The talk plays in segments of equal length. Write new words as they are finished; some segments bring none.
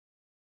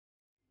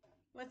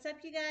What's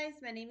up, you guys?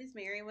 My name is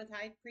Mary. I'm with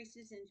High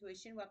Priestess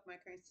Intuition. Welcome, my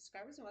current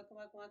subscribers, and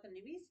welcome,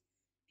 newbies.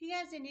 If you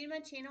guys are new to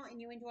my channel and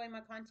you enjoy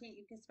my content,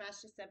 you can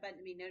smash the sub button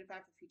to be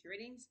notified for future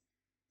readings.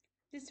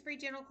 This is a free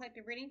general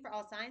collective reading for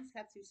all signs,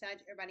 cups through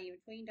Sag, everybody in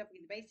between. Don't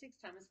forget the basics.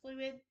 Time is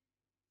fluid.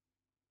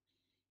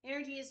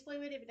 Energy is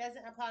fluid. If it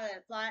doesn't apply, let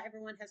it fly.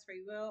 Everyone has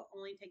free will.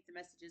 Only take the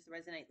messages that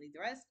resonate, leave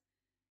the rest.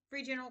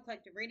 Free general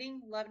collective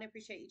reading. Love and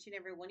appreciate each and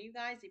every one of you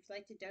guys. If you'd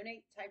like to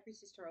donate, High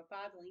Priestess Tarot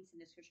 5. The links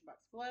in the description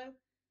box below.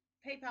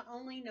 PayPal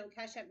only, no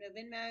Cash App, no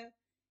Venmo.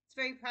 It's a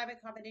very private,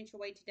 confidential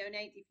way to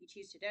donate if you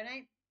choose to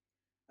donate.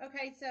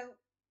 Okay, so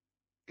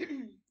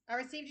I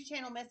received a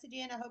channel message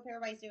in. I hope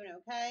everybody's doing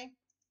okay.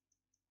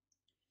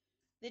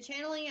 The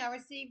channeling I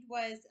received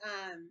was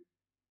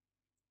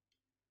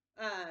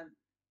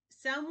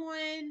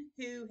someone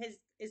who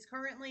is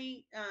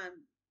currently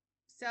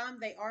some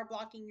they are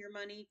blocking your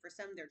money. For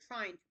some, they're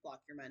trying to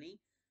block your money.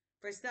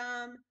 For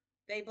some,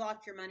 they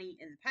blocked your money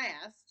in the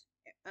past.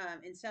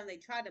 And some they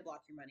tried to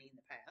block your money in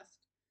the past.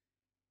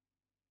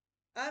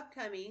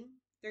 Upcoming,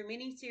 through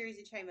many series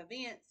of chain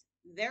events,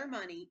 their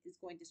money is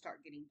going to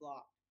start getting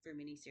blocked through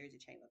many series of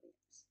chain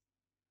events.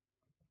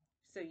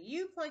 So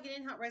you plug it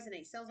in how it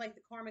resonates. Sounds like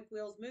the karmic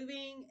wheel's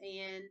moving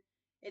and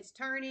it's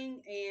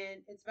turning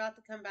and it's about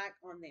to come back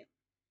on them.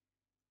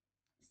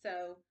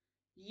 So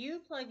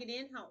you plug it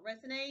in how it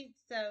resonates.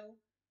 So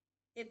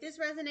if this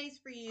resonates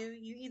for you,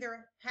 you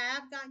either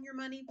have gotten your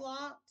money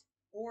blocked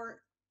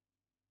or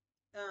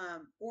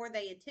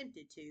they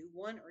attempted to,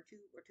 one or two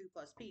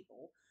plus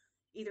people,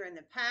 either in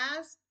the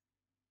past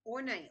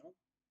or now,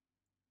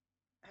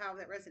 how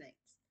that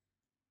resonates.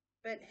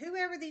 But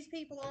whoever these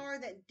people are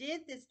that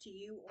did this to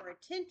you or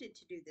attempted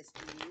to do this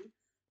to you,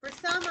 for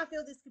some, I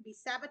feel this could be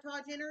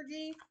sabotage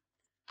energy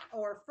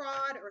or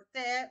fraud or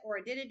theft or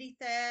identity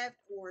theft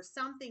or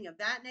something of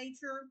that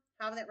nature,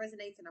 however that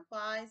resonates and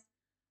applies.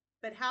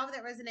 But however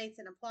that resonates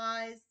and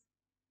applies,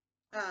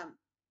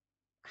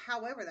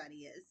 however that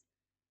is,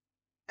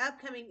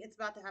 upcoming, it's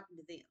about to happen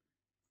to them.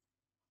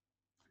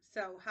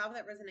 So how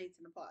that resonates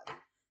and applies.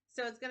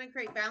 So it's going to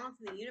create balance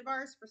in the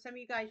universe. For some of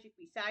you guys, you could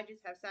be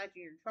Sagittarius, have Sag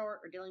in your chart,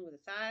 or dealing with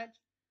a Sag.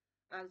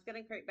 It's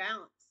going to create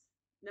balance.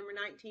 Number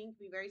 19 could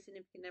be a very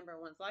significant number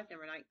in one's life.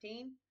 Number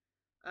 19.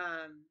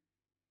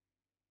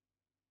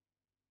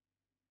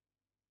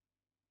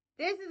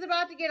 This is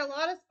about to get a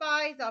lot of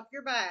spies off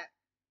your back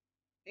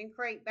and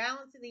create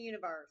balance in the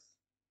universe.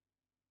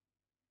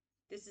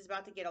 This is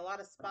about to get a lot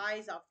of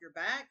spies off your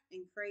back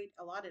and create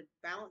a lot of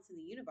balance in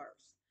the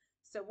universe.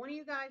 So one of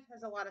you guys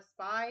has a lot of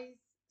spies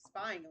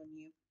spying on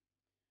you.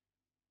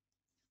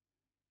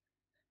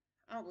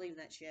 I don't believe in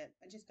that shit.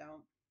 I just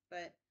don't.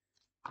 But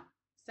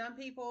some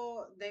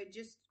people, they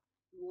just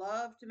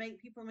love to make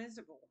people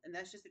miserable. And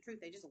that's just the truth.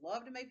 They just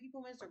love to make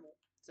people miserable.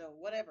 So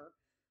whatever.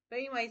 But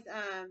anyways,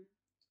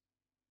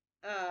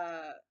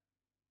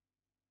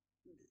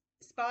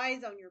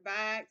 spies on your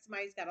back.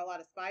 Somebody's got a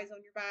lot of spies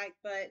on your back.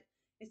 But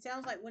it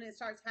sounds like when it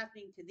starts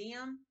happening to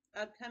them,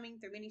 upcoming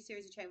through many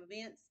series of chain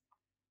events,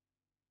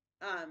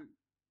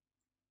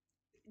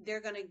 they're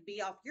going to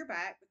be off your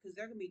back because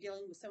they're going to be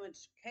dealing with so much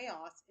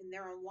chaos in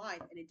their own life,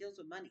 and it deals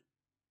with money.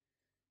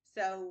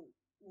 So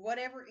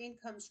whatever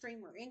income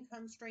stream or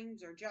income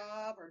streams or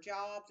jobs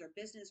or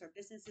businesses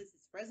this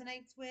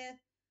resonates with,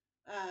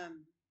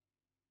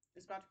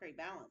 it's about to create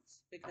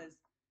balance. Because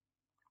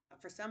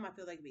for some, I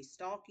feel they could be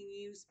stalking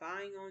you,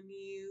 spying on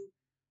you,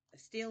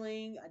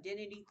 stealing,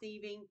 identity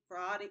thieving,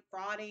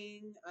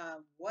 frauding,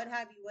 what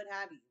have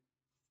you.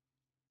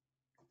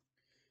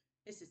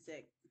 This is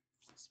sick.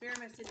 Spirit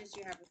messages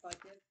you have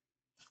reflected.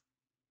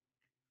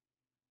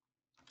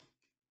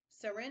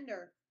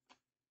 Surrender.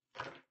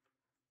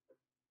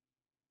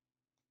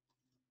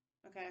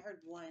 Okay, I heard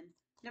one.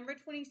 Number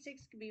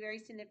 26 could be a very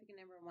significant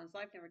number in one's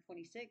life. Number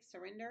 26,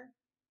 surrender.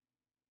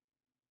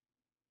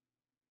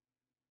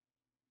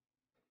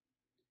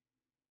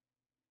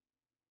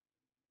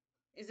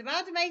 Is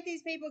about to make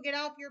these people get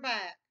off your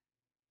back.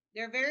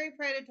 They're very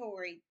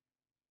predatory.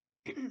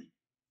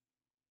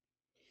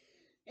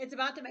 It's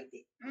about to make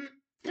the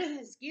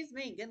excuse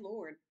me, good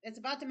lord. It's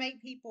about to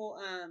make people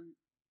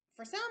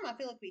for some I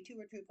feel it could be two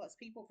or two plus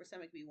people, for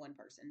some it could be one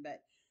person, but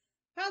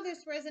how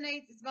this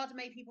resonates, it's about to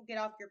make people get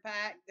off your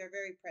back. They're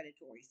very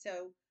predatory.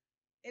 So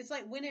it's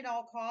like win at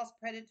all costs,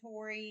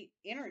 predatory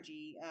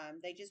energy.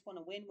 They just want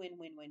to win.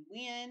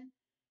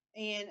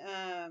 And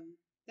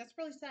that's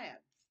really sad.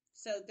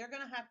 So they're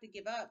going to have to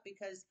give up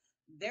because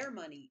their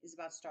money is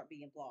about to start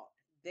being blocked.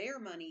 Their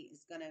money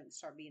is going to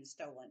start being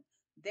stolen.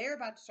 They're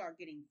about to start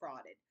getting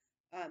frauded.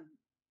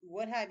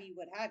 What have you.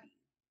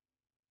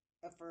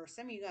 For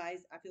some of you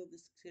guys, I feel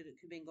this could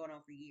have been going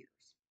on for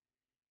years.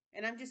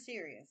 And I'm just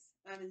serious.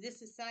 I mean,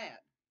 this is sad.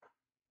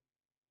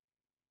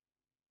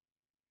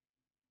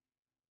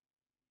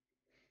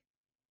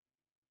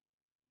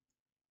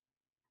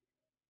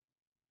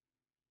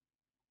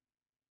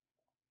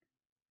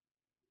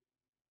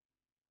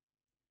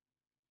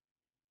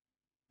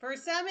 For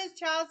some, it's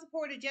child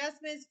support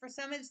adjustments. For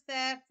some, it's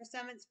theft. For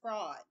some, it's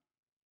fraud.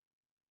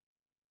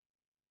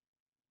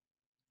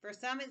 For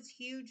some, it's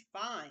huge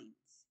fines.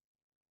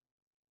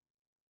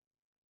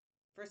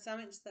 For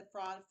some, it's the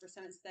fraud. For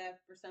some, it's theft.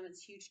 For some,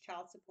 it's huge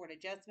child support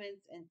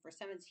adjustments. And for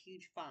some, it's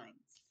huge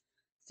fines.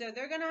 So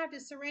they're going to have to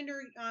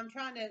surrender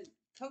trying to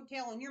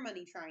coattail on your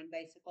money train,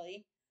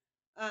 basically.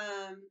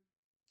 Um,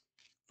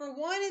 for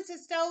one, it's a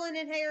stolen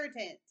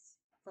inheritance.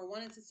 For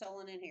one, it's a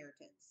stolen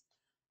inheritance.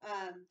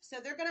 So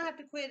they're going to have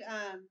to quit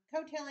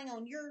coattailing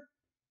on your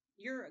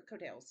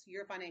coattails,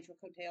 your financial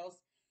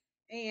coattails,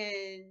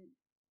 and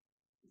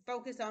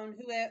focus on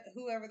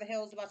whoever the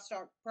hell is about to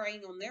start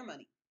preying on their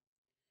money.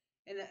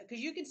 And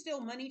because you can steal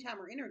money, time,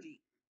 or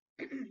energy.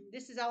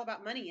 This is all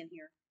about money in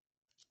here.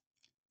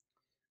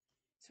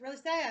 It's really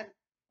sad.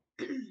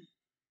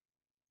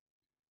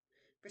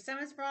 For some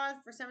it's fraud,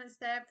 for some it's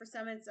theft, for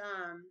some it's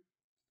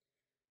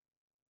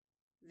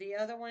the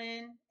other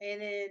one,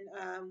 and then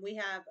we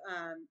have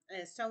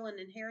a stolen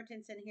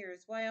inheritance in here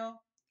as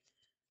well.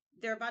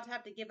 They're about to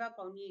have to give up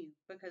on you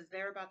because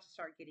they're about to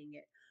start getting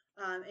it.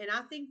 And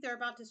I think they're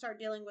about to start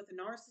dealing with a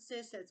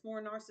narcissist that's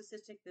more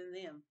narcissistic than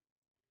them.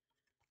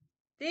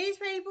 These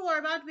people are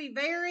about to be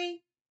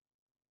very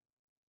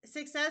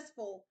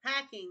successful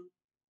hacking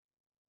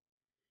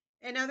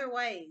in other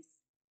ways,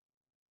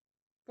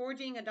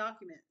 forging of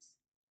documents.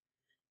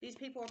 These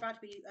people are about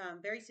to be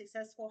very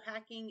successful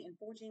hacking and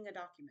forging of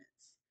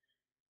documents.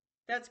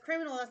 That's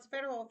criminal. That's a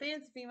federal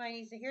offense. If anybody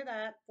needs to hear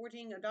that,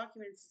 forging of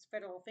documents is a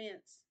federal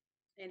offense.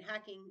 And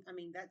hacking, I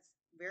mean, that's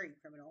very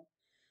criminal.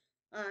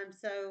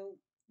 So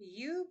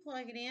you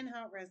plug it in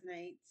how it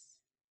resonates.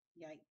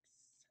 Yikes.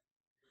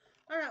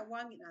 All right,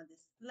 well, I'm getting out of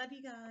this. Love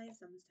you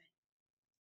guys. Namaste.